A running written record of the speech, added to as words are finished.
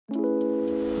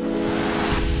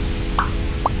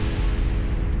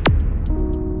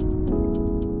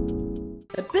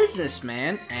A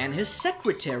businessman and his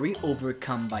secretary,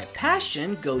 overcome by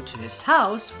passion, go to his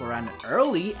house for an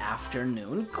early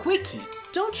afternoon quickie.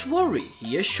 Don't worry,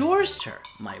 he assures her.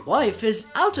 My wife is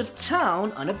out of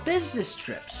town on a business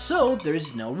trip, so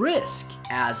there's no risk.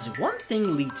 As one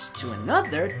thing leads to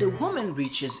another, the woman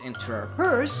reaches into her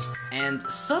purse and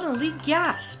suddenly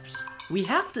gasps. We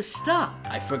have to stop.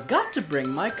 I forgot to bring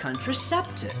my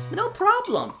contraceptive. No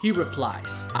problem, he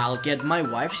replies. I'll get my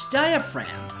wife's diaphragm.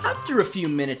 After a few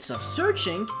minutes of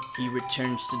searching, he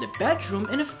returns to the bedroom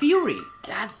in a fury.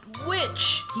 That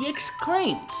witch, he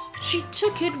exclaims. She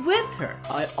took it with her.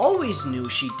 I always knew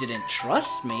she didn't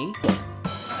trust me.